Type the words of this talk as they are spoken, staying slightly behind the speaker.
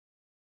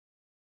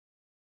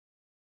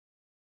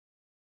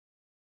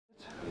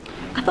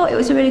I thought it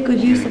was a really good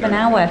use of an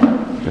hour,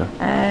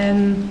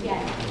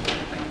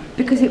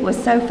 because it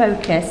was so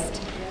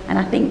focused, and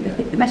I think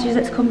the message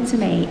that's come to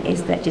me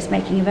is that just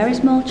making a very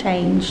small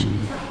change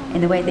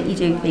in the way that you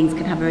do things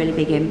can have a really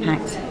big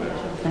impact. So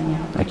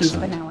yeah, good use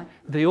of an hour.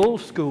 The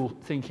old school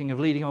thinking of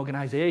leading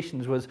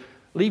organisations was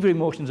leave your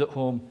emotions at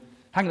home,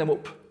 hang them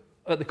up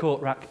at the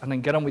coat rack and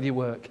then get on with your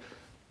work.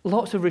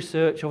 Lots of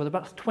research over the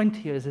past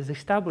 20 years has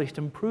established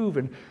and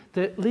proven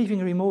that leaving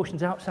your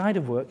emotions outside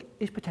of work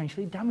is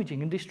potentially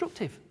damaging and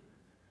destructive.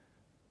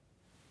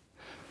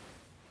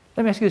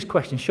 Let me ask you this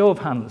question, show of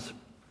hands.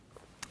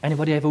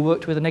 Anybody ever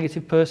worked with a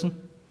negative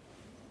person?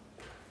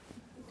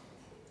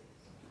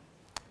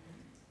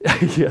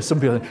 Yeah,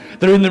 some people,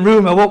 they're in the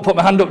room, I won't put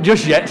my hand up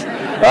just yet.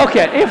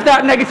 Okay, if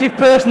that negative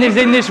person is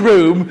in this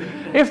room,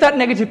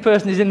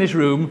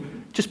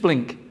 just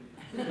blink.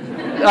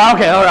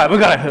 Okay, all right, we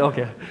got it,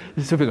 okay.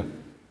 So we go,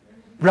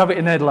 rabbit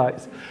in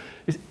headlights.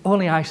 It's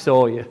only I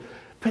saw you.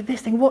 But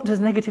this thing, what does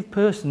a negative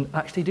person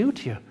actually do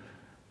to you?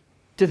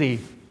 Do they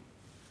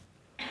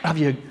help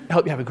you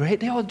have a great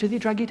day, or do they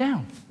drag you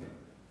down?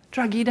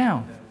 Drag you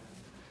down?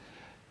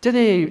 Do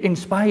they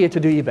inspire you to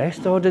do your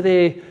best, or do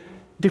they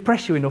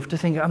depress you enough to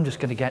think, I'm just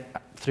going to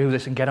get through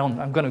this and get on,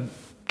 I'm going to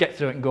get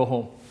through it and go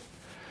home?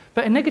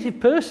 But a negative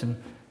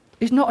person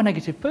is not a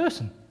negative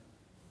person.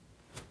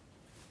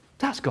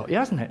 That's got you,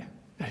 hasn't it?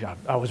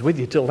 I was with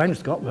you till then,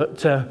 Scott,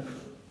 but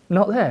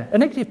not there. A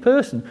negative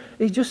person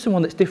is just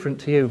someone that's different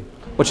to you.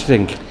 What do you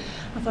think?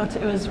 I thought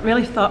it was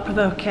really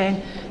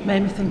thought-provoking,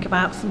 made me think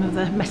about some of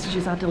the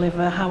messages I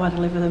deliver, how I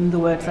deliver them, the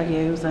words I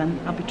use, and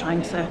I'll be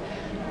trying to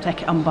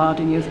take it on board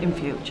and use it in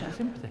future.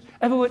 Sympathy.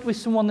 Ever worked with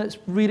someone that's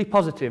really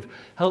positive,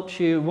 helps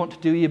you want to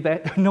do your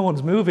best? No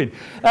one's moving.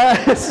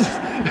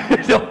 Okay,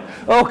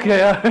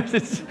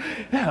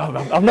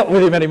 I'm not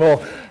with him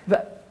anymore.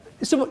 But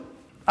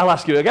I'll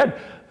ask you again.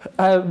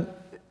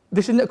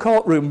 This isn't a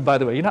courtroom, by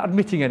the way, you're not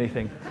admitting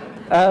anything.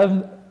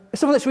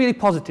 Someone that's really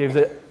positive,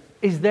 that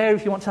is there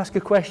if you want to ask a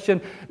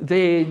question.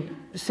 They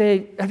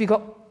say, have you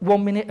got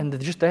 1 minute? And they're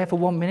just there for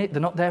 1 minute,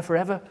 they're not there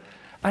forever.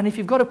 And if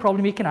you've got a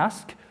problem, you can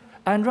ask.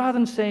 And rather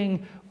than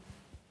saying,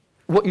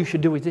 what you should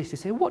do is this, they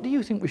say, what do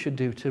you think we should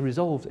do to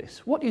resolve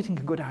this? What do you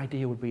think a good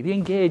idea would be? They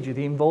engage you,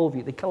 they involve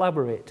you, they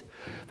collaborate.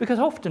 Because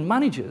often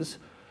managers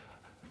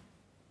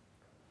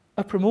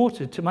are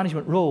promoted to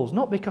management roles,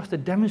 not because they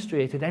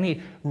demonstrated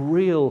any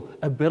real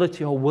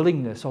ability or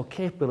willingness or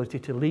capability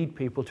to lead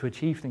people to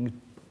achieve things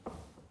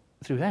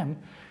through them.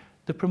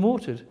 They're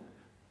promoted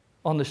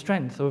on the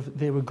strength of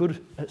they were good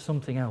at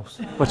something else.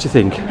 What do you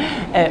think?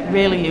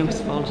 Really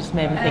useful, just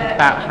made me think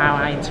about how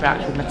I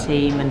interact with my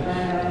team and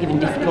giving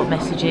difficult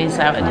messages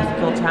out at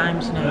difficult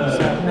times, you know,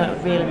 so no,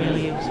 really,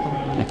 really useful.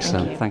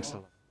 Excellent, thanks a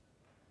lot.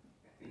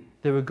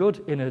 They were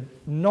good in a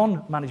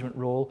non-management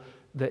role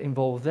that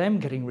involved them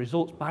getting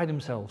results by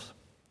themselves,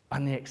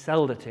 and they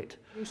excelled at it.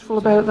 Useful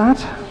about that?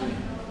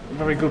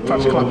 Very good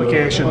practical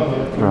application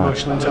of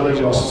emotional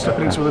intelligence,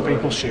 stepping into other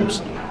people's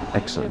shoes.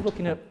 Excellent.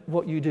 Looking at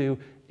what you do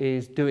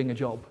is doing a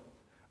job.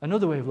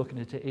 Another way of looking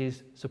at it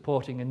is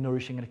supporting and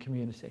nourishing in a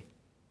community.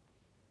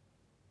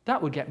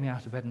 That would get me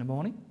out of bed in the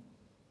morning.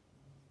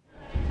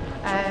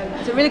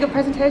 It's a really good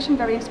presentation,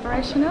 very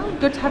inspirational.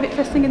 Good to have it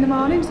first thing in the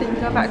morning so you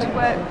can go back to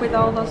work with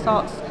all those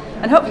thoughts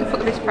and hopefully put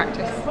them into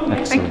practice.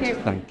 Excellent. Thank you.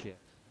 Thank you.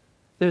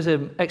 There's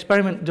an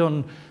experiment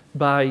done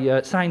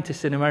by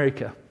scientists in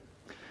America,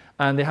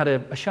 and they had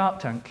a shark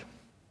tank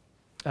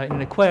in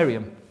an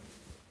aquarium,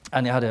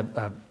 and they had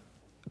a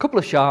couple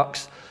of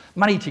sharks,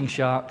 man-eating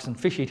sharks and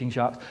fish-eating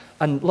sharks,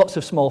 and lots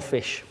of small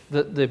fish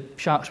that the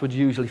sharks would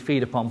usually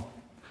feed upon.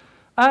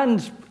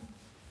 And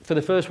for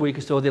the first week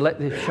or so, they let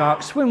the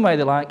sharks swim where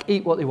they like,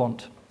 eat what they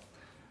want.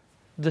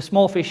 The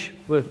small fish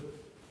were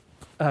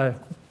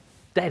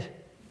dead.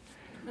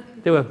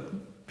 They were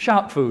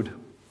shark food.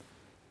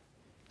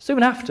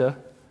 Soon after,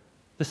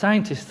 the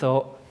scientists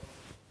thought,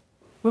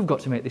 we've got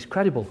to make this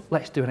credible.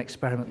 Let's do an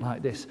experiment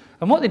like this.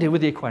 And what they did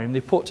with the aquarium,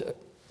 they put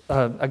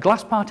a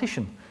glass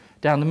partition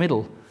down the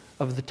middle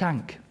of the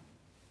tank.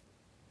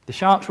 The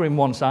sharks were in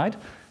one side,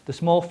 the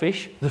small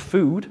fish, the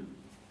food,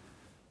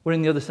 were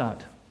in the other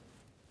side.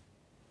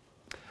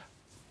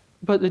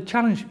 But the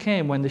challenge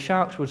came when the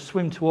sharks would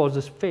swim towards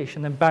the fish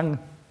and then bang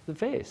the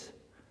face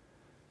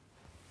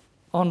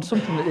on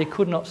something that they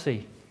could not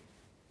see.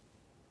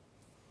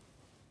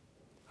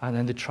 And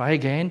then they'd try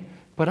again,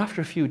 but after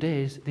a few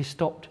days, they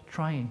stopped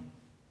trying.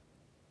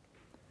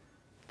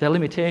 Their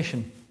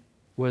limitation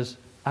was,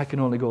 I can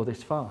only go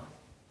this far.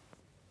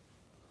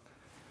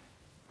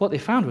 What they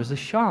found was the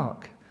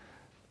sharks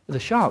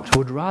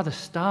would rather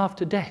starve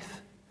to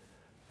death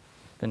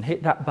than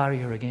hit that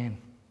barrier again.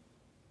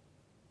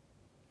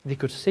 They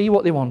could see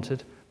what they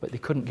wanted, but they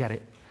couldn't get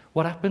it.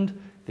 What happened?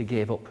 They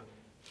gave up.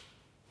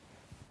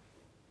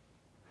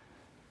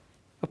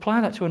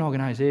 Apply that to an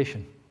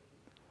organisation.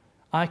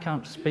 I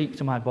can't speak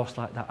to my boss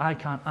like that. I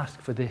can't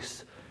ask for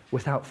this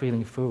without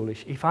feeling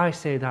foolish. If I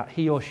say that,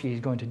 he or she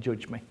is going to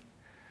judge me.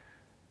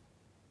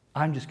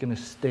 I'm just going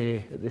to stay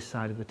at this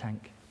side of the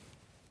tank.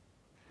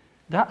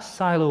 That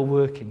silo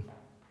working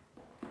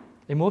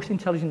Emotionally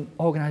intelligent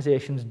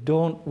organisations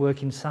don't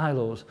work in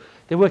silos.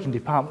 They work in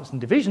departments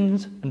and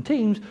divisions and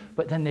teams,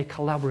 but then they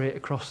collaborate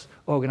across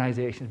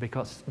organisations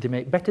because they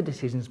make better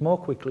decisions more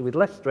quickly with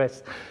less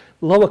stress,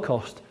 lower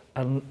cost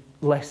and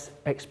less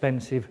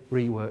expensive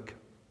rework.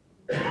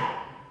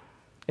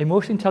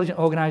 Emotionally intelligent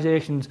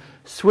organisations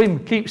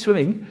keep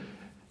swimming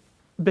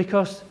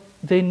because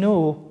they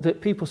know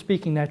that people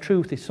speaking their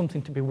truth is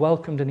something to be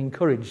welcomed and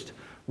encouraged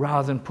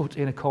rather than put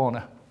in a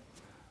corner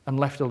and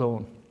left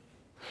alone.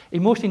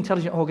 Emotionally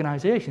intelligent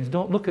organisations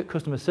don't look at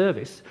customer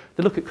service,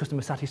 they look at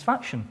customer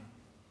satisfaction.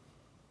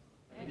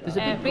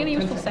 Really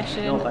useful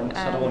session.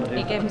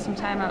 It gave me some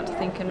time out to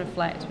think and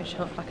reflect, which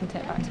hopefully I can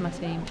take back to my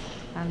team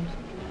and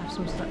have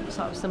some sort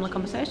of similar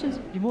conversations.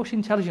 Emotional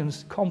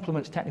intelligence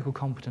complements technical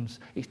competence.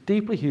 It's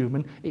deeply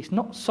human, it's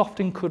not soft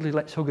and cuddly,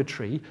 let's hug a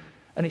tree,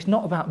 and it's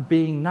not about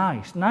being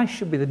nice. Nice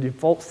should be the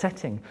default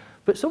setting,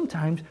 but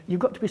sometimes you've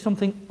got to be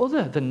something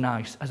other than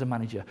nice as a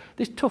manager.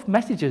 There's tough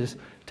messages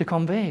to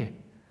convey.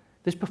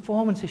 There's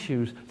performance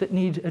issues that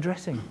need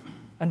addressing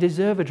and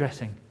deserve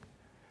addressing.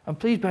 And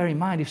please bear in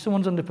mind, if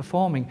someone's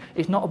underperforming,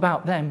 it's not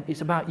about them,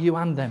 it's about you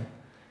and them.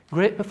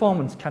 Great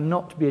performance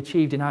cannot be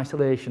achieved in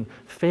isolation.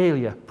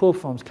 Failure, poor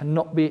performance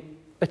cannot be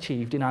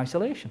achieved in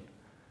isolation.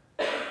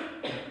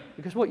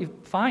 Because what you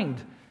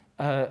find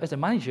as a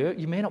manager,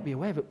 you may not be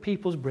aware, but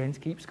people's brains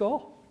keep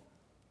score.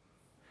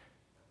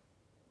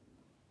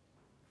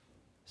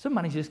 Some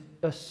managers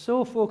are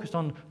so focused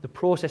on the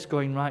process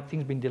going right,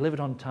 things being delivered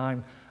on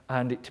time,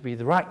 and it to be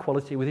the right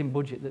quality within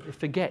budget that they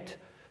forget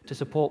to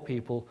support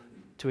people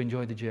to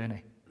enjoy the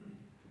journey.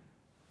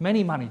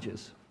 Many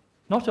managers,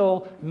 not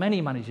all,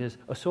 many managers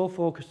are so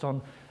focused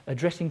on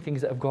addressing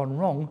things that have gone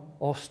wrong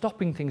or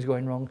stopping things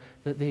going wrong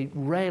that they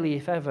rarely,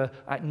 if ever,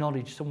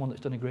 acknowledge someone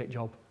that's done a great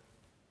job.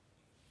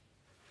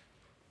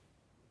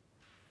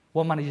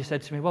 One manager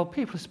said to me, well,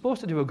 people are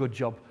supposed to do a good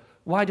job.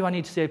 Why do I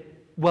need to say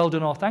well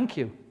done or thank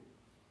you?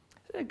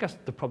 I guess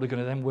they're probably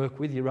going to then work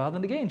with you rather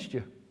than against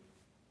you.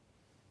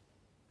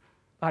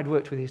 I'd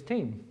worked with his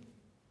team.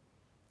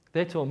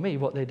 They told me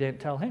what they didn't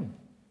tell him.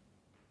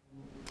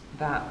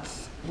 That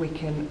we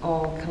can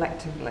all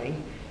collectively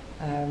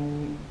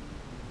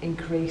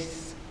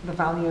increase the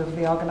value of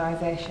the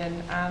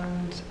organisation,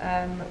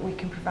 and we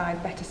can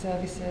provide better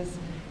services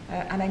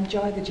and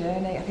enjoy the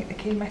journey. I think the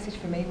key message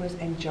for me was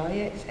enjoy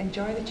it,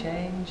 enjoy the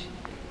change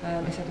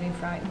instead of being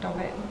frightened of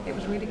it. It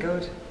was really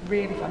good,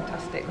 really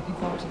fantastic. Looking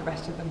forward to the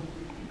rest of them.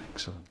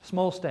 Excellent.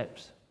 Small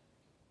steps.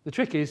 The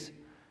trick is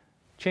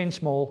change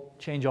small,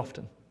 change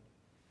often.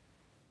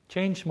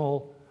 Change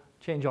small,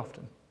 change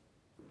often.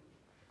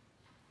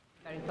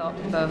 Very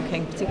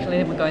thought-provoking, particularly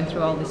when we're going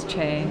through all this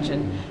change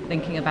and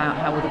thinking about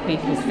how other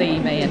people see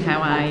me and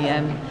how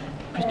I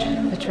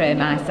portray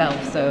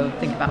myself. So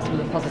think about some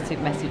of the positive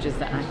messages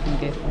that I can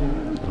give.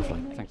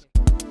 Lovely, thanks.